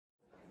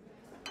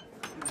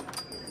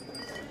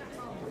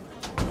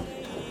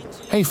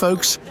Hey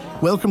folks,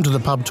 welcome to the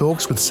Pub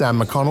Talks with Sam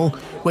McConnell,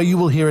 where you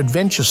will hear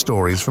adventure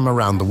stories from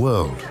around the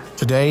world.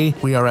 Today,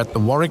 we are at the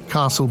Warwick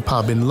Castle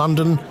pub in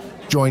London,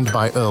 joined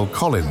by Earl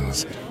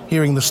Collins,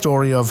 hearing the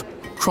story of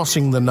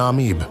crossing the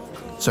Namib.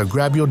 So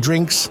grab your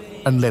drinks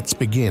and let's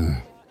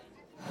begin.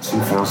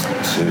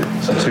 2002.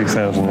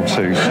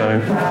 2002,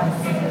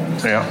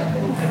 yeah.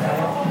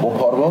 What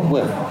part of the world?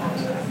 Where?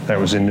 That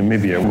was in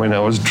Namibia when I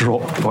was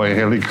dropped by a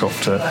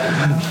helicopter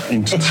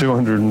into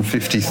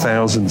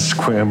 250,000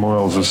 square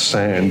miles of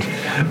sand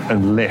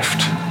and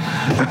left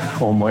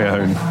on my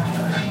own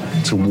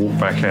to walk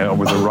back out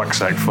with a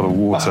rucksack full of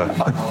water.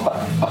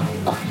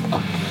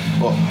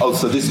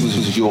 So this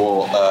was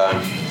your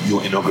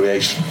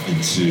inauguration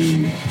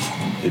into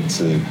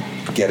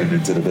getting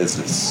into the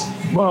business.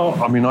 Well,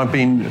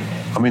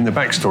 the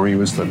backstory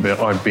was that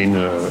I'd been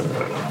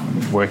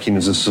working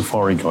as a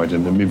safari guide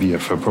in Namibia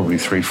for probably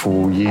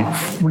 3-4 years,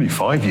 really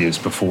 5 years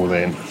before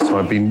then. So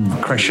I'd been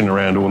crashing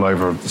around all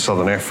over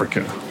southern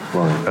Africa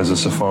as a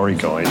safari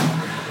guide.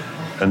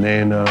 And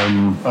then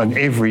and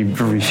every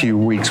few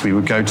weeks we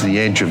would go to the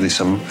edge of this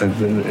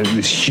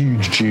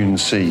huge dune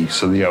sea,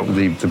 so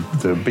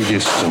the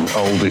biggest and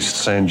oldest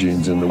sand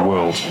dunes in the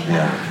world.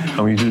 Yeah.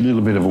 And we did a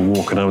little bit of a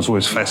walk, and I was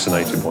always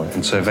fascinated by it.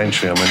 And so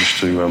eventually I managed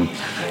to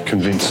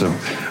convince the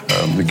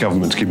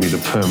government to give me the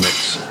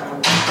permits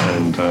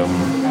and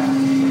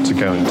to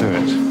go and do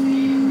it.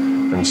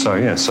 And so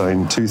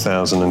in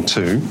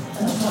 2002.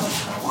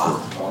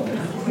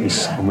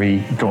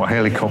 We got a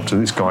helicopter.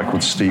 This guy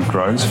called Steve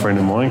Groves, a friend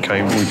of mine,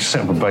 came. We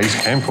set up a base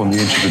camp on the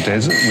edge of the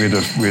desert. We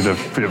had a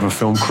bit of a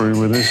film crew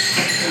with us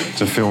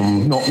to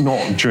film, not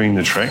during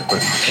the trek,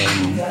 but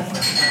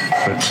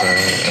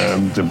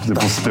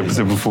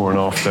the before and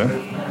after.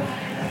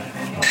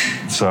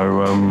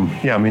 So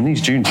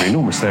these dunes are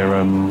enormous.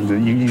 They're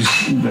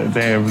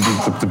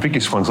the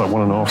biggest one's like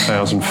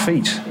 1,500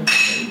 feet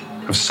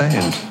of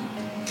sand.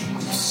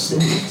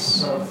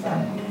 Serious.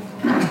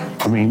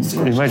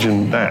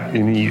 Imagine that,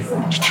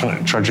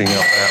 trudging up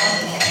that.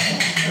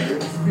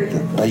 The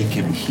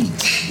bacon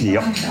heat.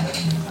 Yep.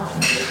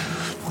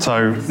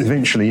 So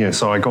eventually, I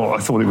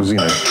thought it was,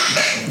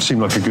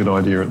 seemed like a good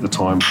idea at the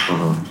time.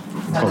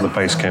 Got the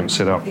base camp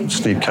set up.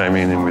 Steve came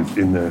in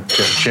the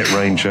Jet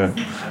Ranger.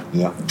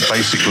 Yeah.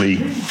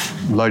 Basically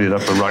loaded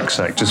up a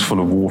rucksack just full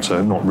of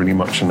water, not really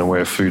much in the way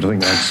of food. I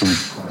think they had some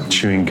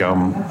chewing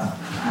gum,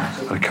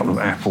 a couple of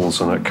apples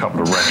and a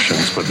couple of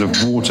rations, but the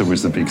water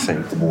was the big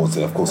thing. The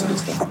water, of course it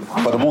is.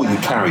 But the more you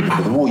carry,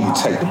 the more you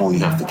take, the more you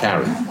have to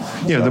carry.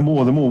 Yeah, so the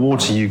more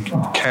water you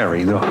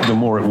carry, the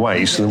more it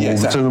weighs. So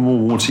the more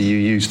water you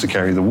use to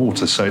carry the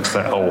water. So it's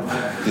that whole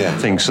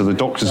thing. So the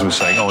doctors were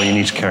saying, you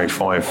need to carry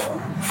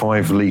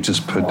 5 litres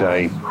per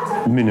day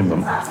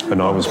minimum,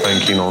 and I was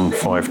banking on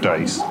 5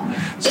 days.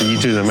 So you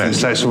do the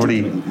maths. That's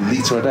already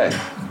litre a day.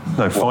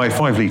 No, 5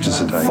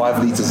 litres a day. 5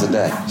 litres a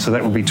day. So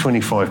that would be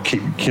 25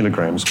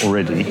 kilograms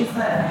already.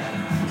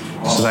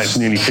 So that's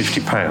nearly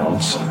 50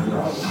 pounds.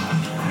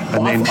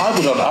 And then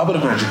I would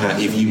imagine that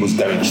if you was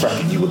going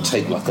trekking, you would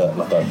take like a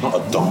not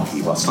a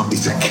donkey, but somebody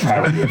to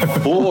carry it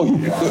for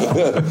you.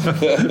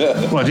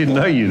 Well, I didn't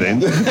know you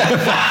then.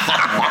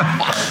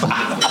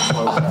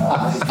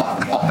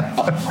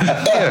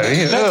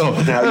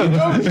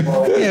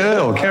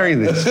 Earl, carry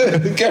this.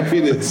 Carry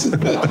this.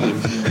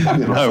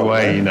 No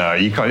way, no.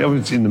 You can't.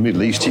 In the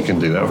Middle East, you can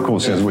do that. Of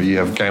course, that's where you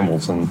have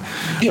camels and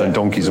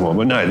donkeys and what.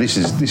 But no, this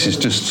is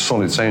just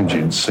solid sand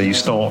dunes. So you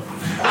start.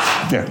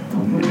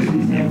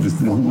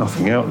 There's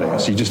nothing out there,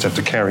 so you just have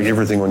to carry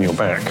everything on your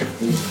back.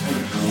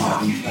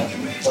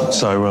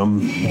 So, I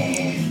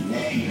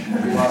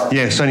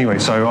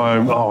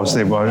was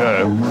there,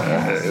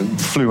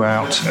 flew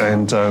out,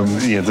 and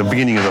the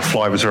beginning of the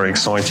flight was very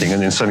exciting, and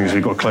then suddenly as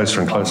we got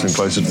closer and closer and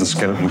closer to the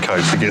Skeleton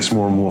Coast, it gets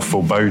more and more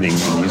foreboding,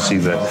 and you see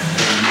the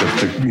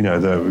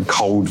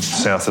cold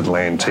South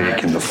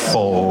Atlantic and the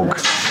fog,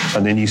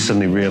 and then you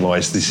suddenly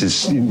realise this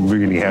is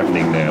really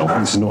happening now.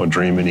 This is not a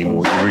dream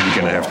anymore. You're really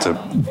going to have to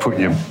put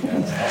your...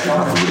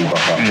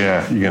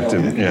 Yeah, you have to...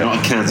 Yeah. You're not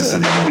in Kansas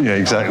anymore. Yeah,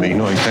 exactly. You're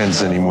not in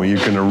Kansas anymore. You're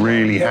going to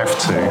really have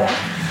to,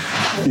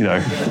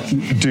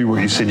 do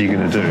what you said you're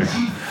going to do.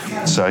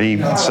 So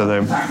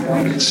then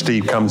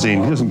Steve comes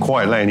in. He doesn't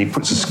quite land. He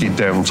puts a skid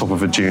down on top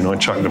of a dune. I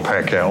chuck the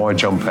pack out. I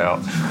jump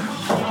out.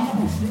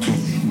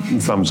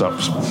 Thumbs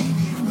up.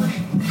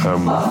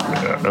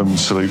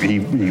 Salute.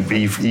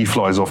 He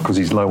flies off because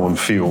he's low on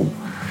fuel,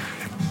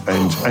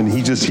 and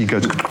he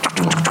goes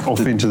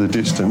off into the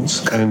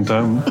distance, and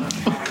I'm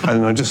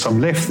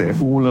left there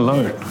all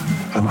alone,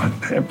 and I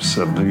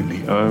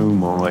absolutely, oh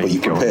my God! But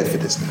you prepared for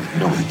this,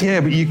 no? Yeah,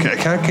 but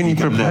how can you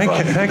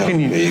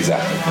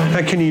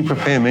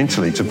prepare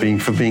mentally for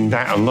being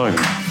that alone?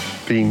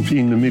 Being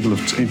in the middle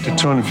of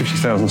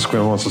 250,000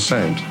 square miles of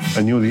sand,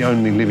 and you're the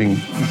only living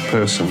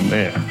person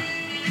there.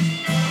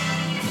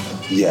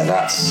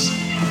 Yeah,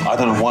 I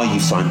don't know why you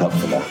signed up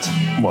for that.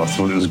 Well, I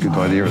thought it was a good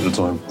idea at the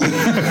time.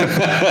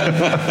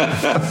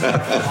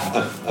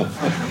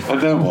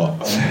 And then what?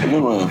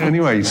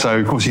 Anyway, so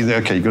of course you've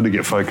got to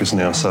get focused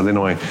now. So then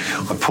I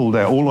pulled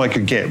out. All I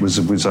could get was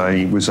a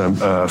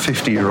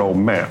 50-year-old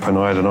map, and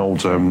I had an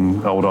old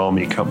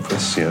army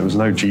compass. There was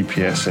no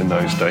GPS in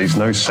those days,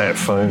 no sat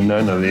phone,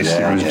 none of this.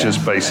 It was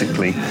just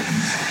basically.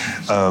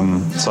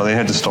 So they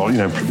had to start,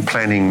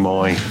 planning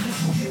the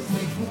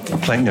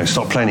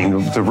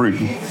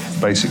route.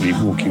 Basically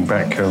walking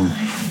back.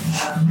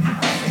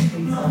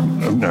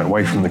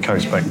 Away from the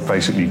coast, back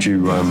basically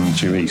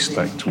due east,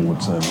 back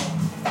towards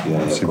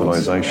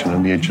civilization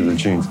and the edge of the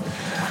dunes.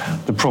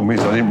 The problem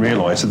is I didn't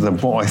realise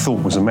that what I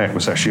thought was a map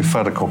was actually a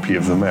photocopy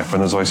of the map,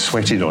 and as I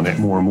sweated on it,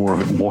 more and more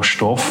of it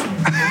washed off.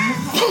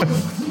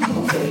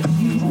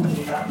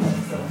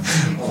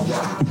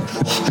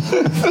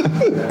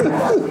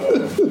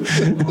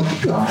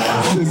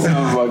 This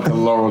sounds like a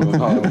Laurel and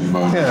Hardy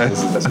moment,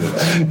 doesn't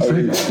it? I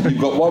mean,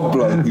 you've got one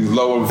bloke who's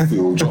low on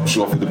fuel, drops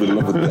you off in the middle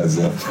of a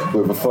desert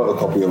with a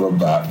photocopy of a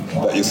map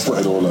that you're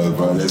sweating all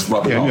over and it's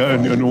rubbing off.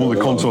 And all the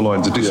contour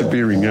lines are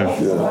disappearing, You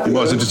might as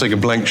well just take a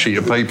blank sheet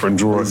of paper and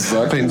draw a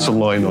pencil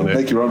line on it.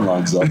 Make your own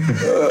lines up.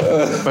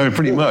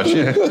 Pretty much,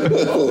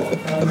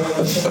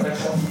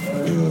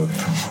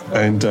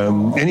 And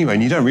anyway,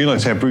 and you don't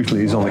realise how brutal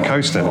it is on the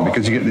coast then,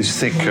 because you get this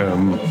thick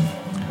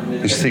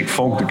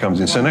fog that comes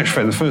in. So in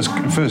actual fact,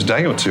 the first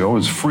day or two, I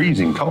was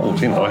freezing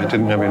cold. I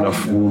didn't have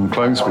enough warm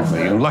clothes with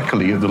me, and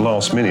luckily at the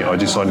last minute, I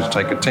decided to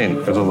take a tent,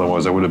 because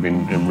otherwise I would have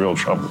been in real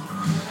trouble.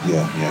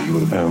 Yeah, you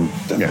would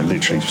have been.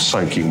 Literally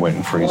soaking wet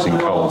and freezing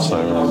cold.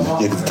 So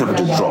the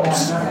temperature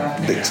drops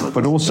big time.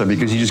 But also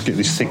because you just get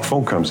this thick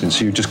fog comes in,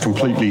 so you just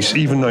completely,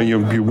 even though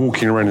you're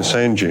walking around in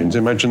sand dunes.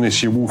 Imagine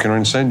this: you're walking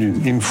around sand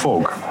dunes in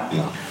fog.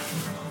 Yeah.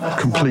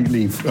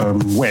 Completely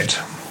wet.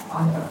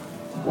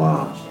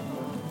 Wow.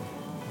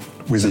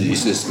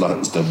 It's just like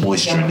it's the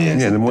moisture in the air.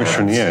 Yeah, the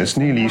moisture in the air. It's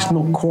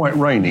not quite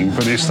raining,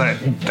 but it's that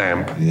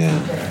damp. Yeah.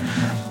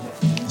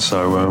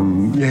 So,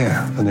 and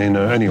then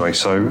anyway,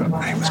 so it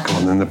was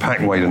gone. And the pack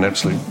weighed an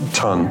absolute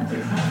ton.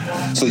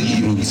 So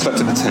you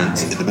slept in a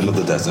tent in the middle of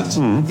the desert.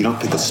 You don't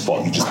pick a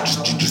spot. You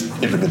just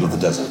in the middle of the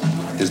desert.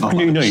 There's not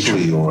like a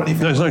tree or anything.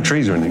 No, there's no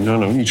trees or anything.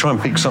 No. You try and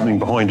pick something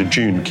behind a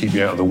dune to keep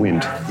you out of the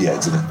wind. Yeah,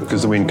 exactly.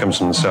 Because the wind comes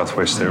from the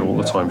southwest there all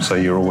the time, so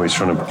you're always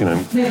trying to,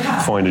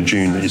 find a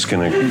dune that is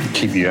going to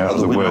keep you out of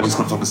the worst. The wind always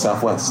comes from the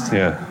southwest.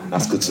 Yeah.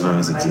 That's good to know,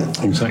 isn't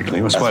it?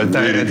 Exactly. That's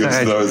really good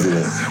to know, isn't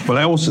it?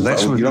 Well,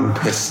 that's what you don't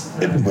piss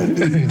in the wind.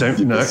 You don't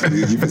know.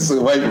 You piss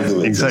away from the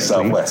wind. Exactly.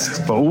 To the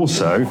southwest. But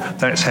also,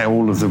 that's how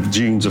all of the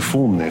dunes are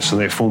formed there. So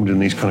they're formed in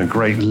these kind of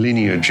great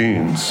linear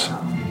dunes.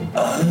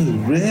 Oh,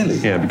 really?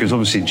 Yeah, because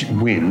obviously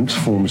wind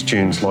forms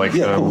dunes like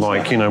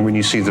when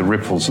you see the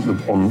ripples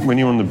when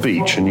you're on the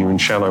beach and you're in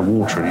shallow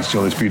water and you see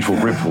all those beautiful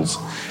ripples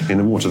in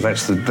the water.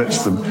 That's the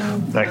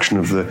action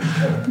of the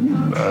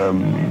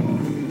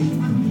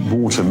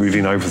water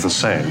moving over the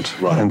sand,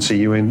 right. And so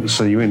you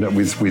end up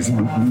with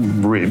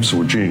ribs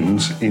or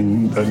dunes at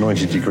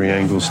 90-degree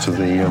angles to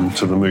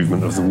the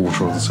movement of the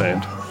water or the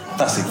sand.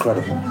 That's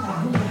incredible.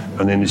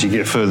 And then as you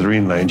get further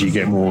inland, they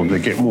get more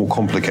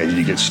complicated.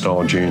 You get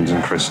star dunes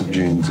and crescent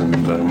dunes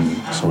and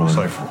so on and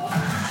so forth.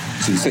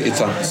 So you set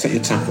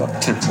your tent up.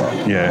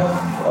 Yeah.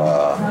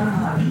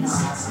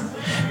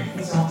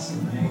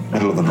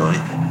 Middle of the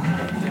night.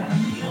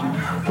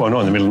 Well,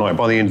 not in the middle of the night.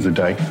 By the end of the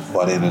day.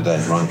 By the end of the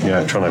day, right?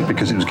 Yeah,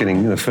 because it was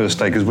getting the first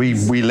day because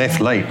we left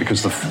late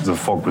because the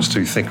fog was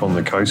too thick on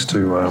the coast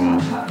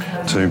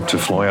to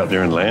fly out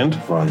there and land.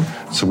 Right.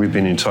 So we've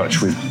been in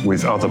touch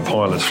with other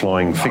pilots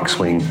flying fixed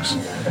wings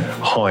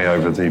high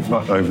over the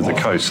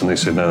coast, and they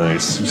said no,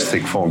 it's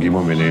thick fog. You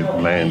won't really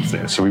land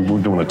there. So we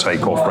wouldn't want to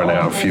take off, run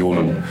out of fuel,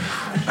 and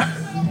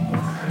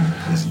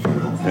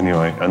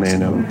anyway, and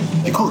then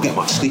you can't get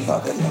much sleep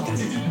out there.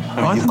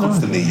 You're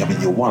constantly.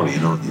 You're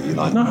worrying, aren't you? You're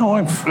like, no,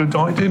 I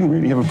didn't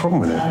really have a problem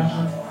with it.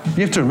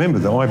 You have to remember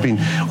that I've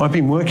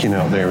been working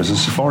out there as a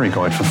safari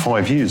guide for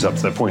 5 years up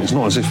to that point. It's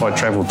not as if I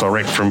travelled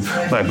direct from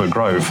Ladbroke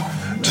Grove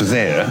to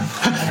there,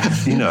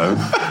 I'd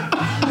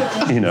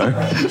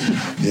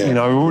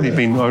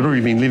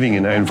already been living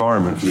in that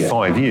environment for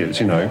 5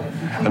 years, and I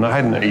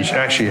hadn't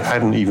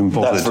even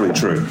bothered. That's very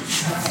true.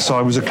 So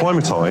I was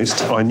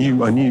acclimatised. I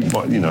knew. I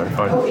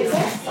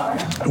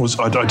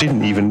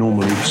didn't even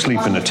normally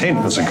sleep in a tent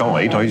as a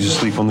guide. I used to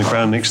sleep on the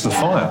ground next to the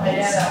fire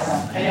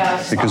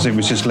because it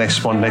was just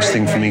one less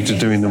thing for me to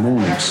do in the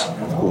mornings.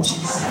 Of course.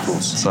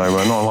 So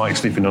I like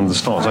sleeping under the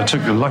stars.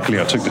 Luckily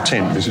I took the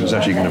tent because it was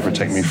actually going to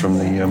protect me from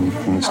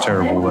this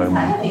terrible,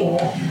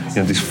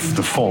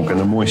 the fog and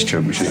the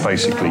moisture, which is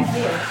basically,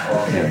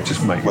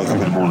 just make wake up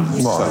in the morning.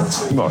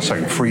 It's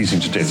like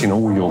freezing to death.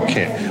 All your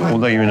kit.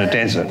 Although you're in a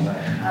desert,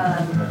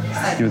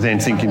 you're then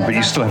thinking, but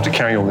you still have to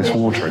carry all this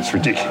water. It's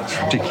ridiculous.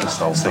 Ridiculous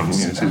the whole thing.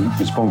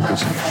 It's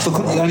bonkers. So,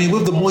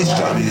 with the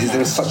moisture, is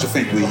there such a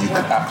thing where you could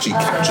actually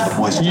capture the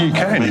moisture? You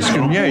can.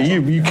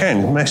 You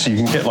can. Massive. You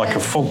can get like a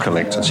fog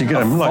collector. So you get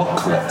them like fog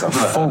collector.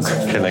 Fog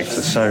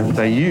collector. So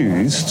they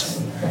used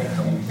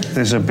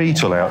there's a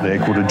beetle out there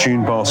called a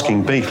dune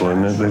basking beetle,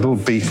 and the little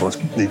beetle,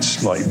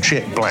 it's like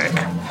jet black.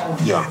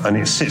 Yeah. And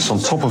it sits on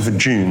top of a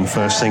dune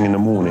first thing in the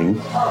morning,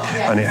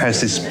 and it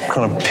has this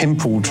kind of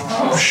pimpled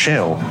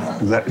shell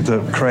that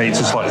creates,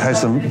 it's like,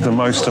 has the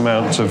most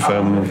amount of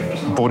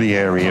body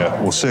area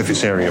or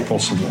surface area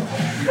possible.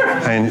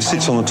 And it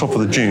sits on the top of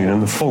the dune,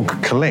 and the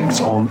fog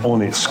collects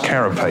on its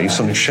carapace,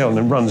 on its shell, and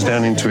then runs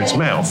down into its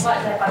mouth.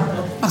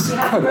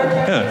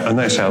 Yeah, and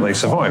that's how they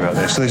survive out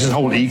there. So there's this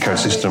whole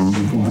ecosystem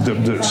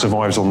that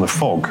survives on the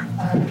fog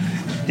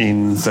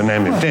in the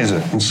Namib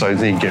desert. And so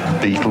then you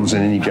get beetles,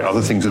 and then you get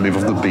other things that live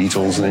off the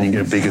beetles, and then you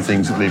get bigger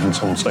things that live and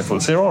so on and so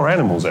forth. So there are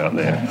animals out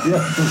there. Yeah,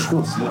 of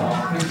course.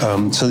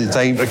 So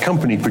a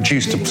company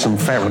produced some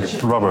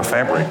rubber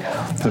fabric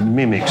that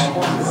mimicked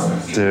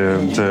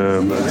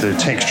the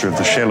texture of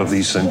the shell of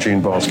these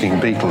dune basking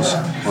beetles.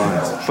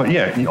 Right. But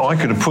yeah, I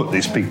could have put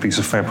this big piece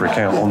of fabric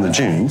out on the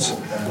dunes,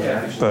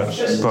 but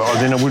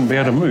then I wouldn't be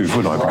able to move,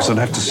 would I? Because I'd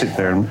have to sit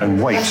there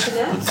and wait.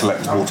 And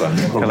collect water.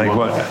 Collect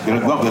water.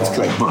 You're not going to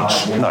collect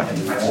much.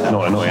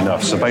 No, not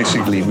enough. So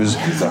basically, it was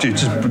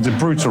just the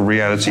brutal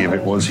reality of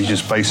it was he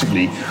just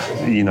basically,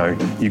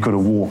 you've got to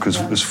walk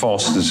as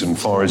fast and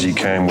far as you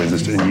can and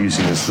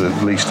using as the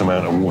least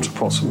amount of water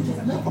possible.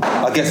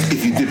 I guess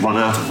if you did run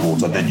out of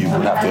water, then you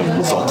would have to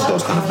resort to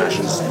those kind of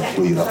measures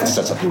where you'd have to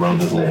set up your own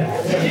little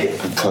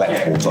and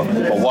collect water.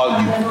 But while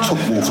you took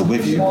water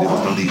with you, there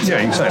was no need to.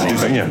 Yeah, exactly.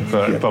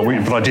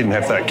 But I didn't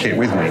have that kit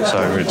with me, so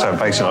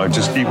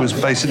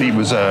basically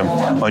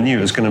I knew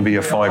it was going to be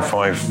a 5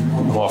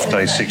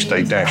 half-day,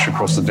 6-day dash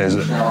across the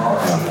desert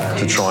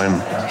to try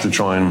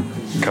and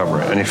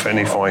cover it. And if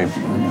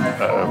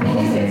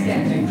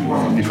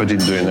I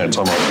didn't do it in that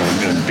time,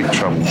 I'd be in big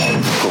trouble.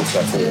 Of course,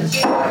 that's it.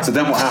 So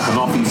then what happened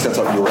after you set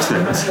up your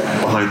tent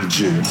behind the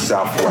dunes,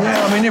 southwest?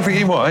 Yeah, I mean, you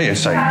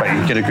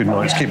get a good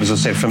night's kit. As I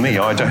said, for me,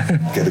 I don't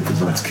get a good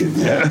night's kit.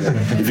 Yeah.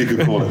 If you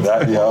could call it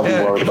that, I'll be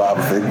worried about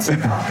other things.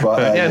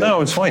 But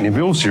no, it's fine.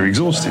 You're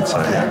exhausted. So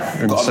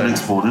got up the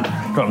next morning.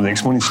 Got up the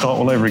next morning, start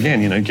all over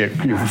again. Get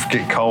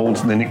cold,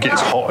 and then it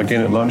gets hot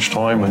again at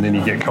lunchtime, and then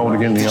you get cold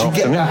again in the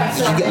afternoon.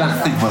 Did you get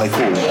that thing where they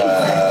call it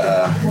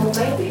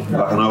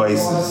like an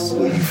oasis,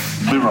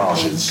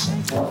 mirages,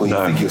 where you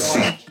think you're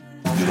seeing?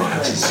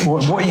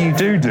 What you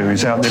do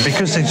is out there,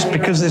 because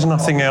there's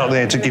nothing out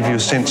there to give you a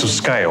sense of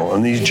scale,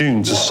 and these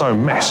dunes are so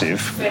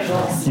massive,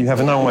 you have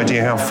no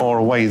idea how far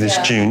away this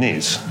dune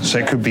is. So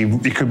it could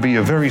be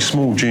a very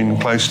small dune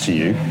close to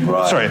you.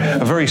 Right. Sorry,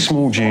 a very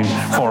small dune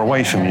far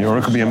away from you, or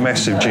it could be a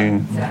massive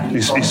dune.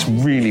 It's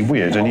really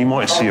weird, and you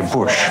might see a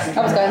bush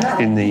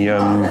in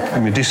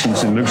the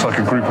distance, and it looks like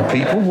a group of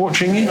people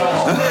watching you.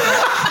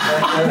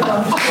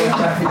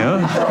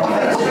 Yeah.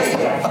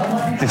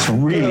 It's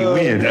really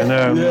weird, and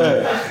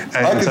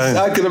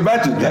I can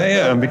imagine that.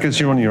 Yeah, and because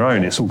you're on your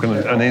own, it's all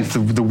going to, and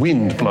the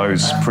wind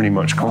blows pretty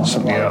much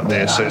constantly out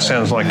there, so it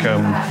sounds like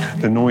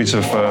the noise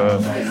of a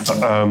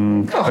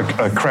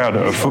crowd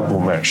at a football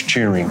match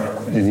cheering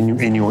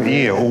in your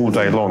ear all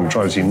day long.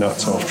 Drives you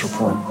nuts after a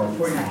point.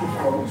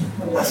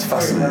 That's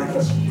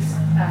fascinating.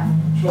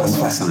 That's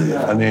fascinating.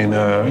 And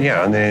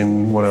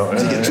then what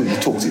else? You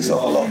talk to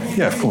yourself a lot.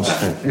 Yeah, of course.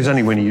 It's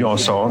only when you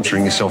start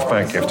answering yourself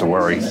back you have to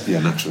worry.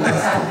 Yeah, naturally.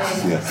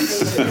 Yeah.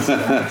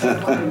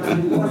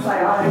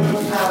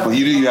 But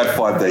you knew you had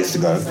 5 days to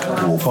go.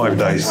 5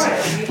 days,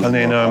 and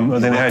then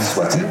it had.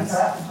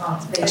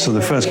 So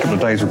the first couple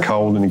of days were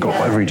cold, and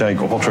every day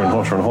got hotter and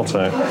hotter and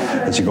hotter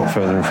as you got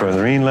further and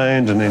further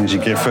inland. And then as you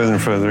get further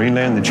and further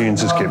inland, the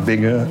dunes just get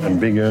bigger and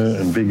bigger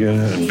and bigger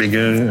and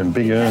bigger and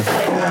bigger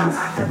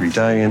every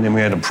day. And then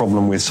we had a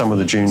problem with some of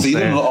the dunes. So you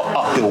did a lot of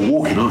uphill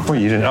walking, aren't you? Well,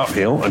 you did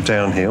uphill and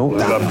downhill,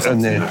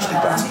 and then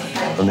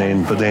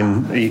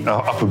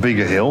up a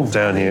bigger hill,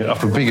 down here,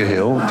 up a bigger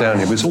hill, down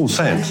here. But it's all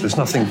sand. There's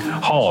nothing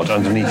hard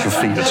underneath your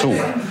feet at all.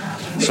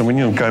 So when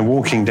you're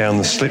walking down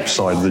the slip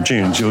side of the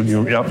dunes,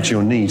 you're up to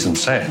your knees in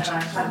sand.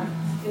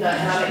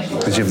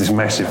 Because you have this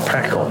massive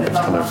pack on. It's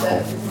kind of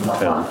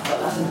down.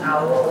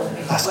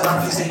 That's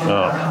crazy.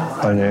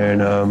 And then,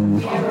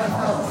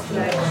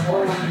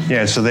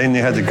 so then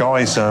you had the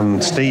guys,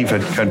 Steve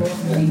had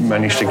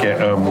managed to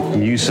get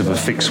use of a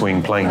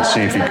fixed-wing plane to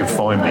see if he could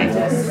find me.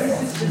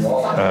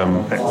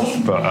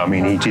 But I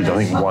mean, he did, I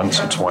think, once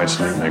or twice.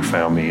 I think they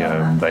found me.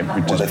 They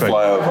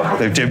fly over?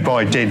 They did,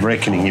 by dead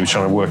reckoning, he was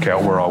trying to work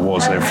out where I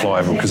was, and they'd fly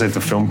over, because they had the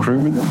film crew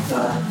with them,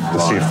 to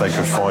see if they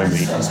could find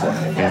me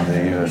in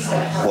the...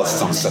 What's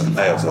it on the second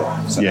day or so?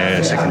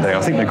 Second day.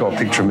 I think they got a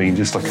picture of me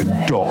just like a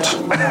dot.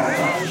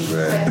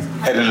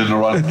 Headed in the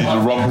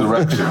wrong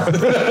direction.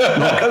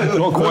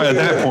 not quite at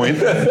that point.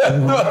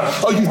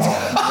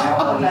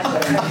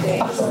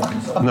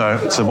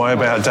 No, so by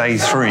about day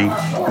 3,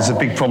 there's a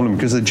big problem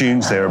because the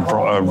dunes there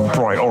are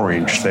bright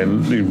orange. They're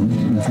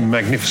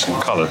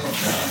magnificent colour.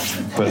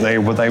 but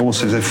they're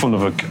full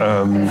of a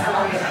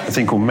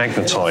thing called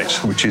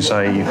magnetite, which is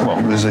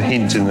there's a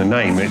hint in the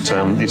name.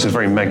 It's a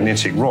very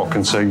magnetic rock,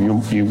 and so you're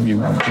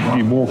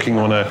walking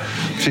on a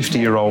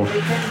 50-year-old, a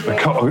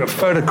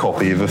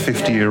photocopy of a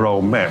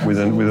 50-year-old map with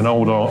an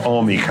old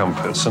army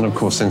compass, and of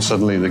course then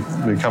suddenly the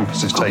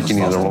compass is taking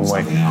you the wrong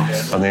way,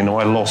 and then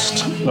I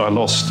lost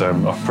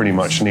pretty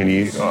much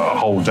nearly a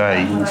whole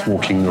day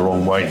walking the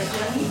wrong way.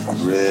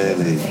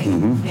 Really?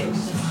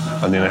 Mm-hmm.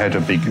 And then I had a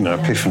big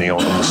epiphany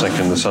on the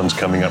second the sun's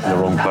coming up in the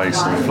wrong place,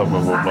 and blah,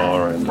 blah, blah,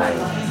 blah. And,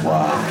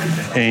 wow.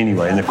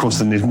 Anyway, and of course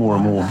then there's more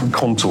and more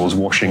contours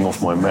washing off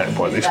my map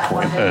by this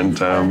point. And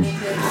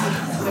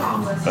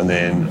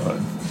then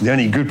the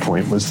only good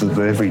point was that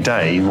every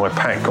day my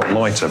pack got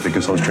lighter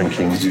because I was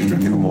drinking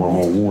more and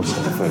more water.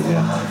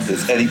 Yeah.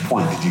 At any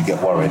point did you get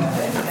worried?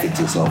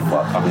 Picked yourself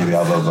up? Maybe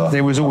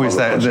there was always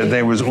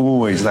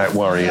that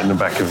worry in the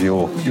back of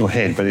your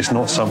head, but it's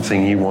not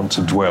something you want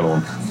to dwell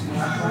on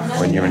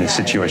when you're in a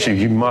situation.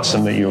 You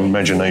mustn't let your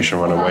imagination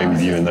run away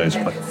with you in those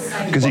places,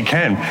 because it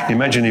can.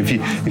 Imagine if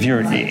you're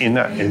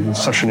in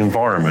such an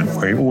environment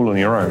where you're all on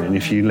your own, and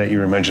if you let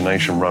your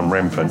imagination run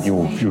rampant,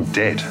 you're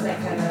dead.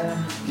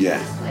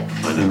 Yeah.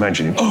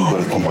 Imagine,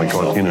 oh my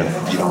God, You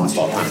don't want to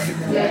start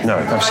panicking. No,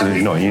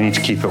 absolutely not. You need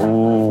to keep it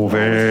all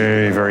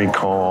very, very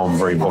calm,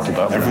 very bottled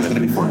up. Everything's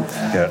going to be fine.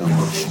 Yeah.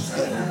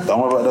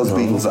 Don't worry about those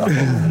Beatles.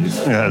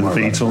 Yeah, the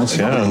Beatles.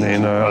 Yeah, and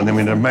then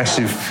we had a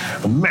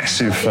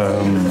massive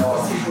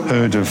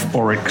herd of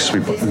oryx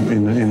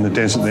in the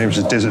desert. There was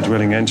a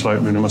desert-dwelling antelope,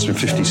 and there must have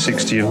been 50,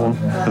 60 of them.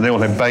 And they all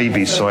had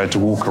babies, so I had to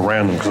walk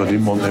around them because I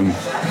didn't want them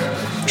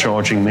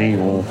charging me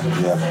or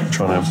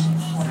trying to.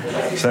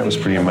 So that was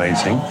pretty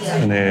amazing.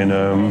 And then,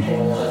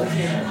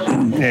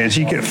 as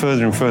you get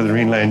further and further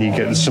inland, you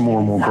get some more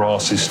and more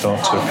grasses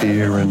start to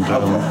appear, and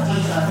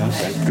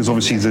because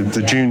obviously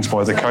the dunes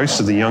by the coast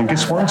are the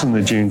youngest ones, and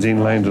the dunes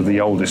inland are the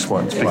oldest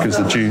ones, because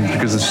the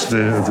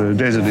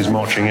desert is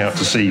marching out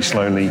to sea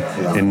slowly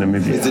in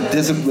Namibia. Is the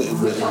desert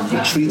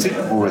retreating,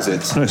 or is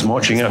it? No, it's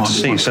marching out to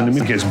sea. So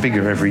Namibia gets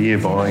bigger every year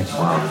by a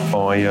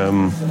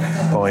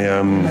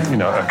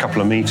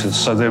couple of meters.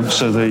 So the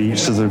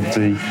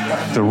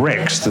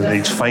wrecks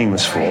that it's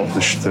famous for,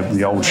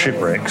 the old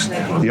shipwrecks,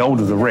 the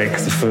older the wreck,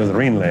 the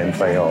further inland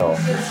they are.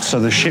 So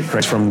the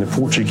shipwrecks from the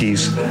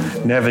Portuguese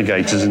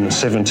navigators in the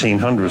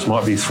 1700s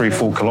might be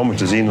 3-4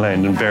 kilometres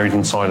inland and buried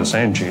inside a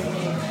sand dune.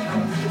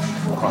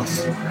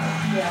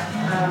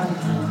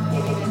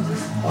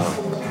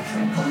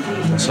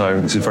 So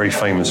it's very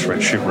famous for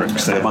its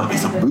shipwrecks there. There might be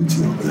some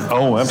booty over there.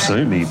 Oh,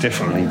 absolutely,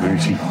 definitely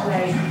booty.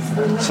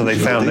 So they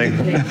found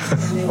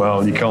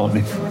well, you can't.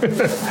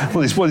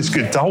 It's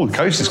good. The whole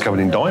coast is covered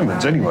in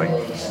diamonds anyway,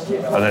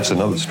 and that's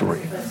another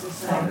story.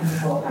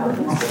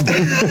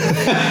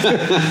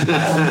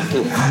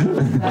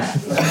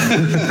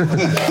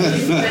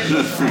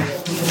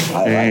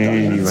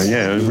 Anyway,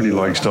 everybody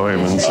likes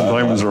diamonds. And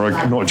diamonds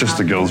are not just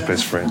a girl's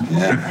best friend.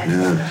 Yeah.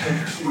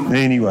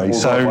 Anyway,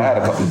 if I had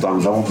a couple of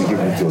diamonds, I won't be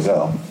giving them to a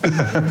girl.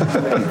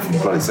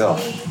 Bloody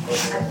self.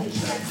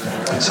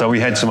 So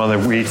we had some other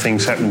weird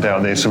things happened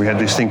out there. So we had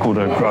this thing called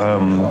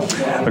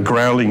a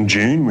growling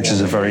dune, which is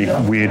a very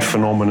weird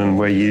phenomenon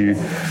where you're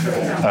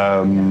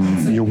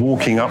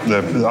walking up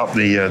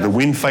the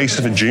wind face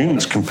of a dune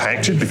that's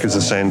compacted because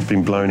the sand's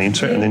been blown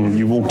into it, and then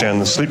you walk down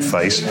the slip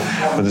face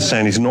where the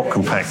sand is not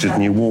compacted,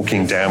 and you're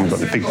walking down. We've got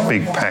the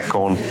big pack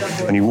on,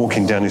 and you're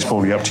walking down this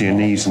probably up to your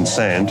knees in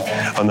sand,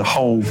 and the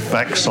whole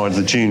backside of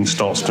the dune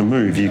starts to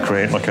move. You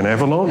create like an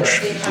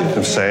avalanche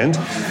of sand,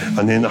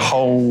 and then the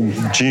whole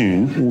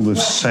dune, all the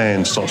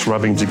sand starts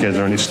rubbing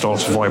together and it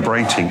starts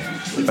vibrating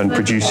and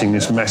producing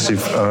this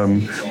massive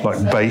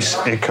bass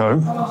echo,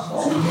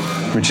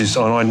 which is,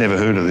 and I'd never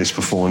heard of this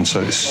before, and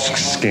so it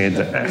scared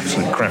the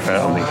absolute crap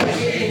out of me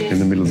in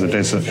the middle of the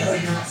desert.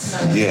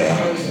 Yeah,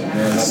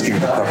 it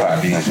scared the crap out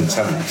of me, I should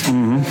tell you.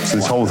 Mm-hmm. So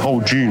this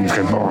whole dune is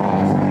going.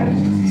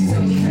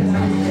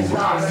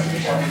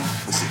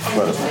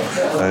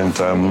 And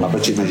I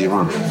bet you made you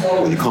run.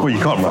 Well, you can't. Well, you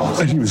can't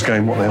run. He was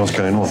going, what the hell's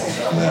going on?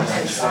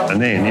 Yeah.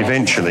 And then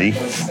eventually,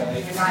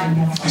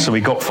 so we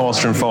got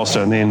faster and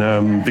faster, and then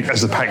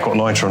as the pack got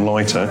lighter and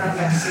lighter,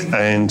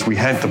 and we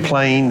had the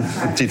plane.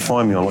 It did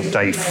find me on like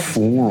day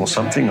 4 or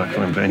something, I can't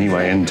remember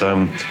anyway, and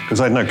because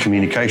I had no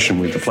communication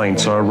with the plane,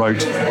 so I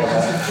wrote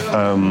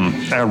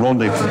our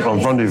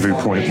rendezvous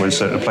point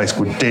was at a place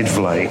called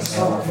Deadvlei.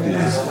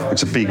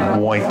 It's a big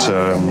white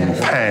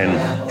pan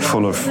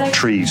full of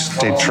trees,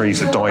 dead trees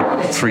that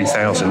died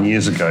 3,000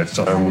 years ago.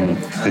 So,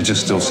 they're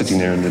just still sitting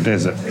there in the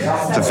desert.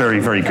 It's a very,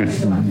 very good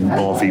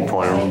RV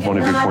point,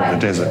 rendezvous point in the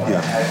desert.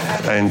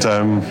 Yeah. And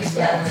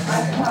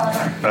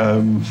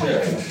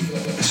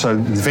so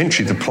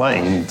eventually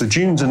the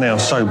dunes are now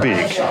so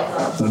big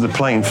that the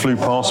plane flew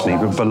past me,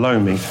 but below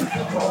me.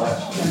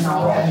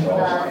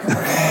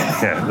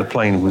 Yeah, the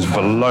plane was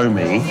below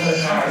me,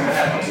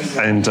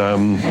 and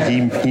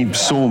he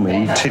saw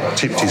me,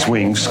 tipped his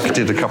wings,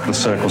 did a couple of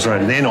circles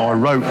around. Then I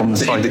wrote on the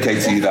side.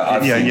 Indicate to you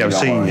that I've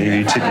seen you.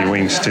 You tip your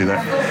wings to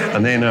that,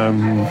 and then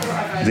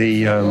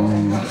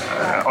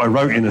I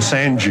wrote in a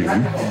sand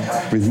dune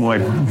with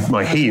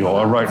my heel,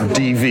 I wrote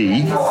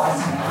DV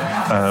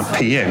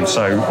PM,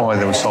 so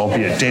I'll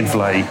be at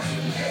Deadvlay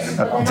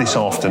this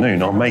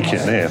afternoon. I'll make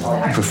it there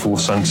before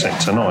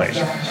sunset tonight.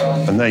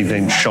 And they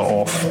then shot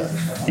off.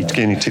 He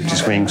tipped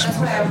his wings,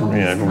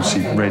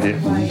 obviously read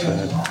it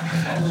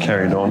and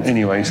carried on.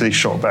 Anyway, so they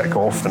shot back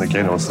off, and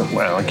again I was like,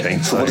 wow, okay.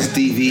 So what's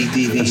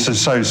DV? So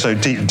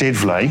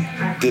Deadvlay.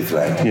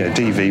 Deadvlay. Yeah,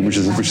 DV, which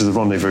is the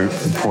rendezvous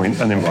point,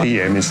 and then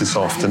PM is this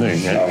afternoon.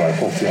 Yeah.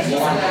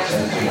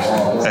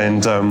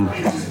 And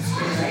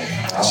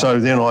so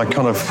then I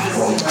kind of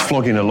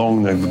flogging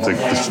along,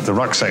 the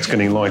rucksack's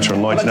getting lighter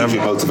and lighter. That gives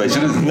you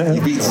motivation, isn't it?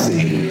 You beat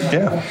sea.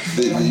 Yeah.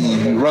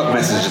 You wrote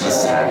messages in the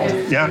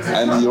sand. Yeah.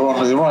 And you're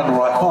on the right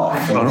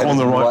path. On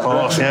the right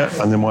path, yeah.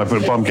 And then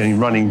I'm getting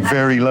running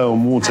very low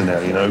on water now,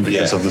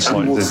 because of the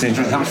slight... How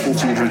much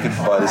water are you drinking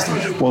by this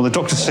time? Well, the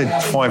doctor said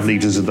 5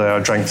 litres a day. I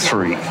drank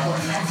 3.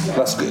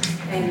 That's good.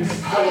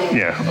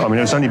 Yeah, I mean,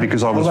 it's only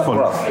because I was full.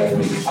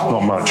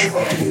 Not much.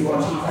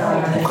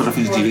 What kind of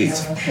things do you eat?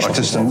 I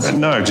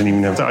didn't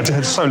even have that. I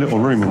had so little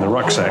room in the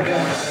rucksack.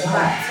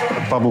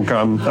 Bubble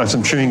gum,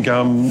 some chewing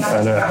gum,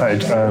 and I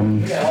had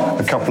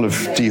a couple of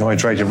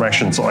dehydrated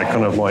rations that I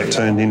kind of like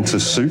turned into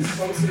soup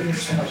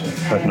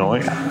at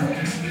night.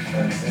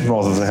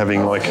 Rather than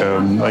having like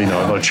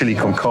a chili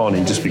con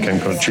carne, just became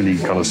kind of chili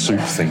kind of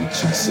soup thing.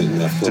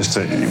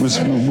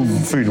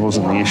 Food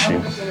wasn't the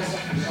issue.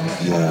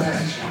 Yeah.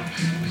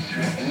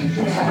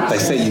 They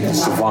say you can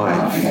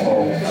survive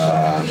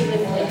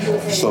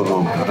so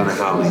long. I don't know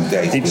how many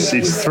days.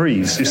 It's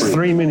threes. It's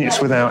 3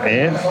 minutes without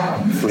air,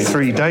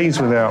 3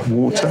 days without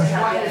water,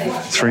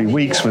 3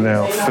 weeks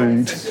without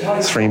food,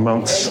 3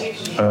 months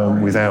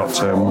without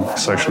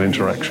social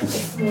interaction.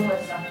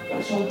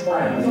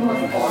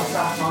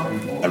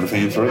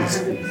 Everything in threes.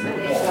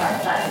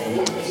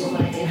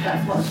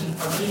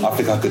 I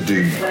think I could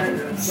do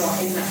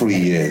 3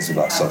 years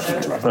without social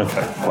interaction.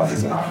 Okay. Quite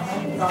easily.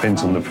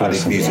 Depends on the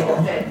person. Music.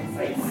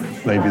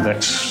 Maybe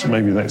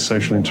that's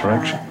social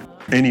interaction.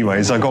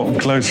 Anyways, I got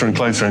closer and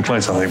closer and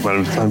closer. I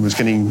was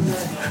getting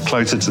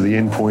closer to the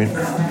end point,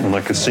 and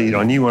I could see.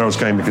 I knew where I was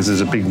going because there's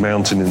a big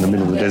mountain in the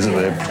middle of the desert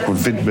there called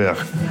Vidberg,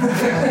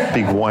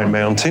 big white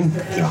mountain.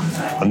 Yeah.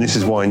 And this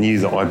is why I knew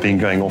that I'd been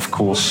going off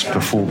course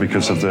before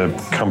because of the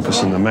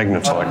compass and the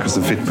magnetite, because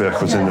the Vidberg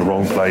was in the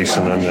wrong place,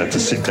 and then I had to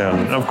sit down.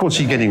 And of course,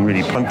 you're getting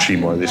really punchy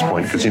by this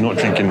point because you're not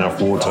drinking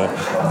enough water,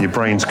 your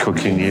brain's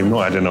cooking, you've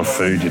not had enough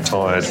food, you're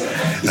tired.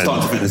 You're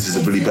starting to think this is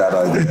a really bad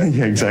idea.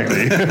 Yeah,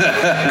 exactly.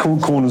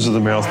 Corners of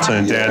the mouth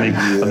turned down,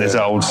 and there's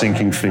that old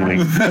sinking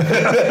feeling.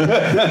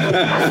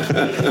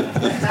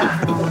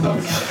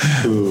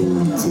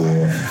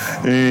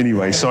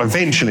 Anyway, so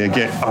eventually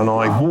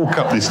I walk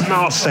up this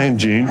last sand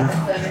dune,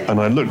 and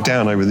I look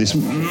down over this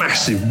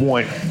massive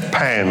white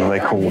pan, they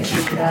call it.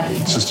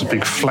 It's just a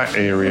big flat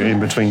area in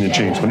between the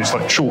dunes, but it's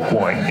like chalk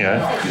white,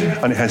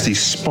 and it has these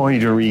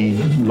spidery,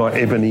 like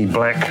ebony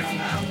black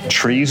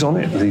trees on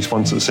it, these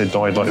ones that said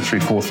died like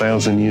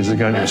 3,000-4,000 years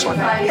ago, and it was like,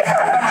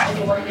 yeah,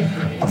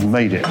 I've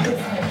made it.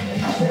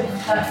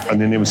 And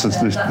then there was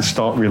the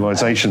stark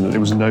realisation that there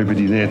was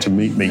nobody there to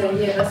meet me.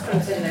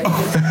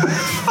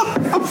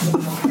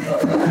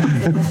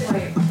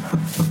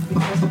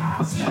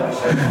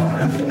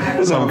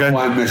 So I'm going,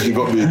 you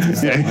got me.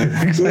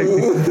 Yeah,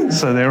 exactly.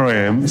 So there I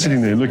am,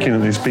 sitting there looking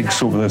at this big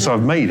sort of. So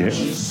I've made it,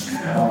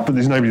 but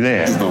there's nobody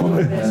there.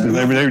 There's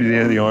nobody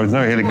there. There's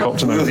no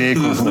helicopter, no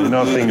vehicles,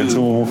 nothing at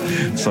all.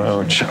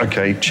 So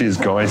okay, cheers,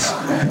 guys.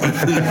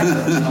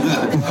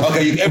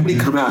 Okay, everybody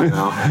come out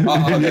now.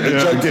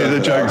 The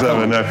joke's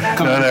over. No,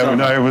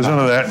 it was none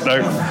of that.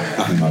 No,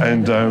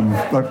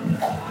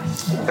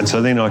 and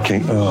so then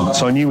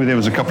so I knew there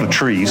was a couple of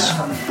trees.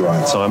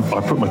 Right. So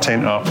I put my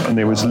tent up, and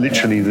there was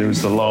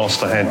the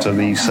last I had to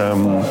these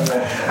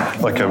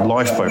like a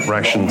lifeboat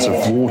rations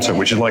of water,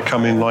 which is like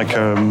come in like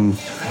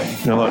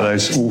like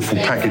those awful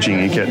packaging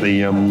you get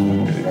the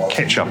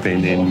ketchup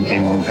in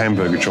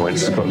hamburger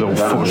joints. It's got little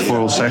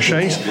foil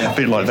sachets, a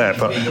bit like that.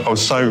 But I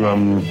was so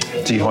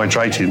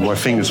dehydrated, my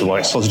fingers were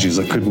like sausages.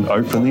 I couldn't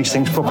open these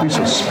things properly, so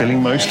I was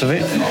spilling most of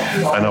it,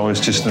 and I was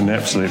just an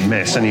absolute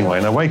mess anyway.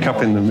 And I wake up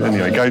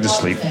go to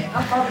sleep,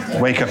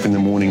 wake up in the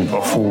morning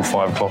about 4 or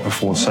 5 o'clock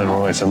before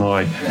sunrise, and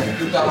I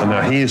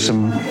hear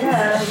some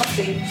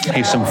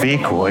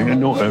vehicle,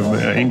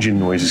 engine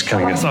noises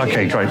coming. It's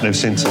okay, great. They've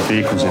sent some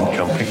vehicles in to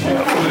come pick me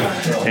up.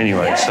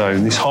 Anyway, so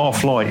this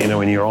half light,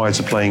 when your eyes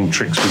are playing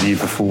tricks with you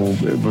before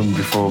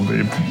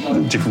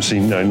difference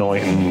in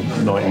night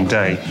and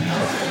day.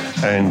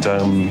 And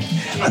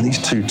these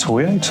 2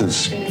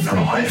 Toyotas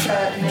arrive,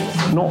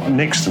 not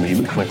next to me,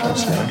 but kind of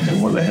close to me. Okay,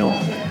 what the hell?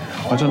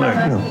 I don't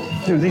know.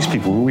 These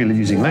people were really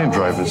using Land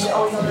Rovers.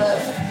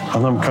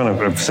 And I'm kind of,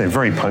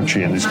 very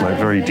punchy at this moment,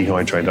 very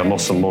dehydrated. I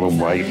lost a lot of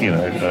weight,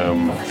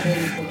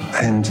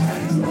 and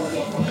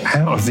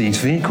out of these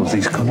vehicles,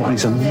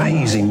 these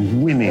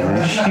amazing women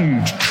with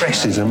huge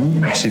dresses and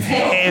massive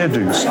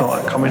hairdos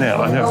start coming out.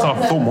 I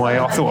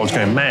thought I was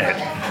going mad.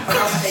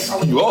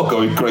 You are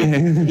going crazy.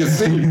 You're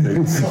seeing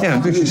things. Yeah,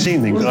 I'm actually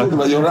seeing things.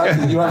 You're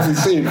actually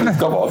seeing things.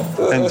 Come on.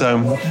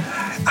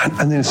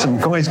 And then some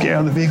guys get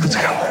out of the vehicle to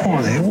go,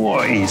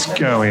 what is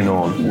going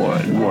on?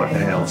 What the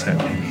hell's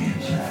happening here?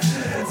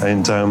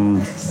 And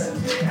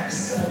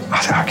I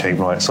said, okay,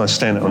 right. So I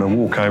stand up and I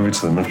walk over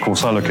to them. And of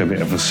course, I look a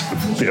bit of a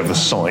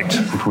sight.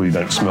 They probably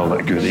don't smell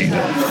that good either.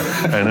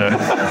 And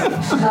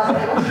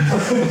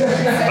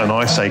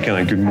I say,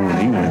 good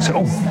morning. And they say,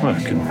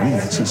 good morning. I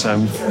said,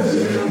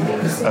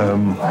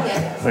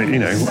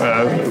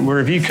 where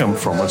have you come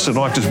from? I said,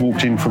 I've just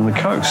walked in from the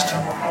coast.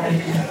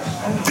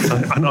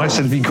 And I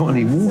said, have you got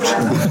any water?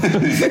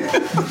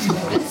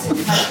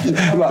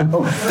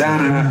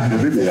 Down in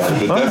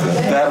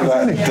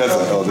Namibia, the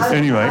desert.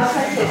 Anyway,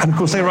 and of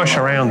course they rush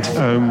around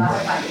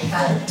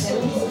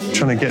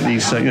trying to get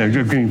these,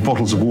 giving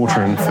bottles of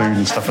water and food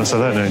and stuff. And so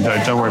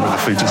don't worry about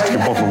the food, just a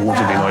bottle of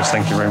water would be nice,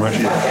 thank you very much.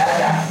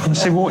 And I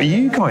said, what are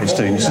you guys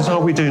doing? He says,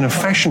 we're doing a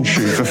fashion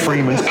shoot for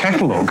Freeman's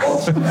catalogue.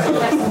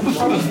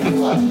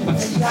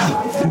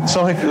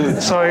 So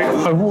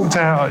I walked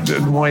out,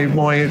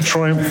 my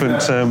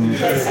triumphant,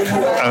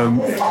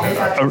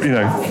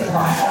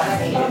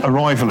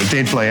 arrival at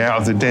Deadplay out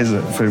of the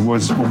desert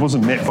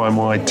wasn't met by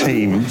my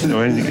team.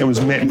 It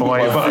was met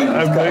by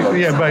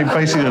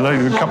basically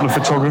a couple of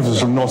photographers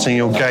from Notting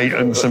Hill Gate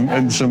and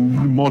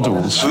some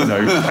models.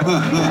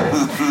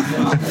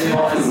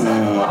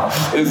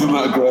 Isn't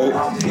that great?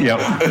 Yep.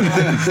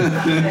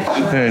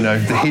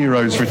 The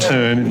heroes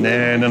return.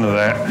 Nah, none of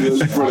that.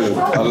 It's brilliant.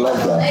 I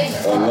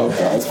love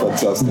that. It's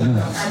fantastic.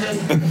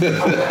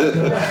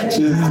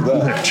 Cheers to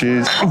that.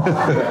 Cheers.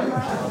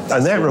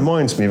 And that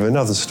reminds me of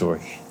another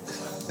story.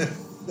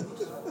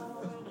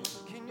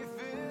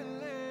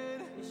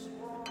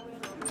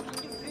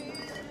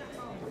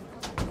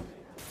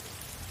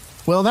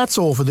 Well, that's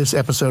all for this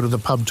episode of the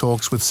Pub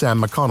Talks with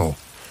Sam McConnell.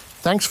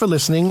 Thanks for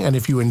listening, and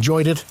if you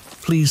enjoyed it,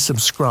 please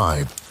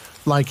subscribe,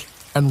 like,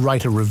 and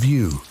write a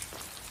review.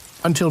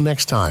 Until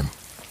next time.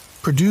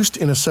 Produced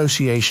in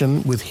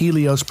association with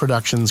Helios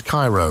Productions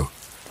Cairo.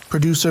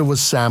 Producer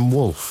was Sam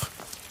Wolfe.